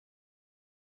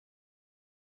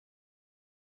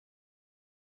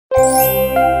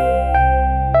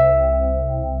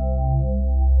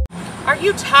Are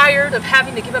you tired of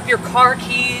having to give up your car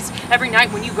keys every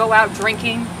night when you go out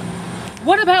drinking?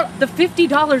 What about the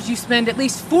 $50 you spend at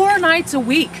least 4 nights a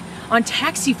week on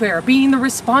taxi fare being the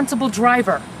responsible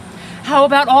driver? How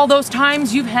about all those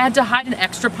times you've had to hide an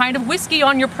extra pint of whiskey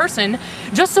on your person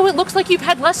just so it looks like you've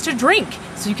had less to drink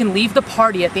so you can leave the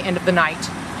party at the end of the night?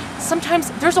 Sometimes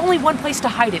there's only one place to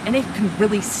hide it and it can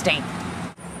really stink.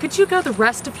 Could you go the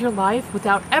rest of your life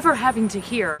without ever having to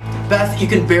hear, Beth, you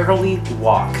can barely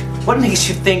walk. What makes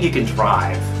you think you can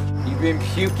drive? You've been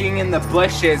puking in the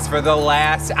bushes for the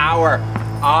last hour.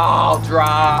 I'll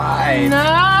drive. No!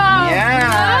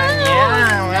 Yeah.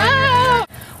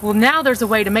 Well, now there's a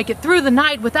way to make it through the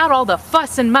night without all the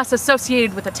fuss and muss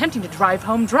associated with attempting to drive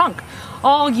home drunk.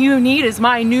 All you need is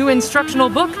my new instructional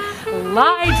book,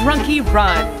 Lie, Drunkie,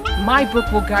 Run. My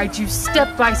book will guide you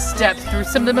step by step through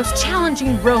some of the most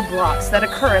challenging roadblocks that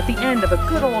occur at the end of a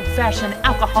good old-fashioned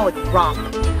alcoholic romp.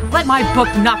 Let my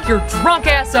book knock your drunk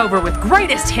ass over with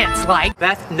greatest hits like...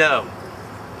 Beth, no.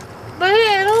 But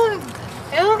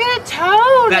it'll get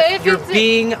towed. Beth, you're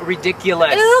being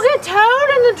ridiculous. It'll get towed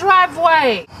in the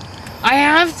driveway. I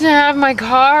have to have my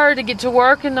car to get to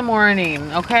work in the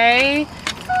morning, okay?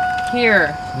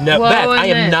 Here. No, blow Beth, I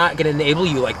in am it. not going to enable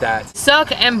you like that.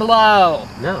 Suck and blow.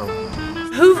 No.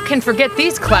 Who can forget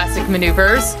these classic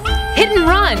maneuvers? Hit and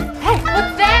run. Hey,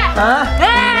 what's that?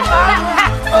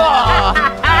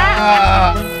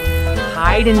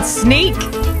 Hide and sneak.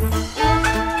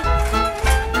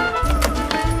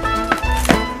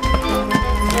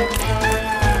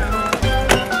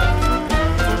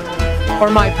 Or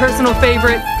my personal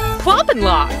favorite, plop and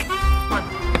lock.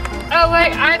 Oh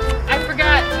wait, I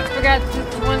forgot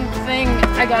this one thing.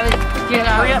 I gotta get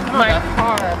out of my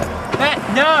car. Beth,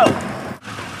 no!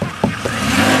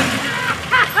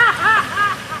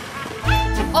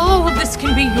 All of this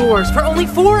can be yours for only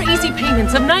 4 easy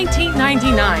payments of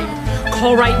 $19.99.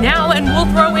 Call right now and we'll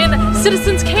throw in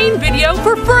Citizens Kane video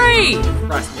for free.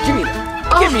 Russ, give me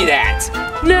that. Give me that.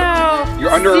 No.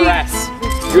 You're under arrest.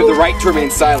 You have the right to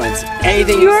remain silent.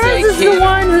 Anything you Yours say is can... the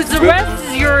one whose arrest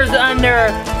is yours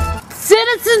under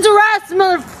citizen's arrest,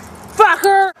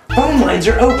 motherfucker. Phone lines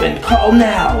are open. Call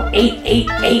now.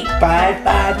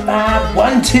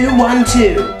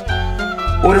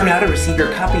 888-555-1212. Order now to receive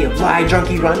your copy of Lie,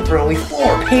 Drunkie, Run for only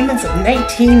 4 payments of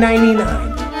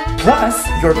 $19.99. Plus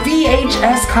your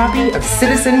VHS copy of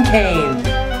Citizen Kane.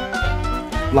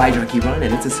 Lie, Drunkie, Run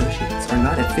and its associates are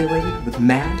not affiliated with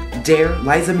Mad, Dare,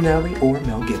 Liza Minnelli, or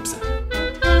Mel Gibson.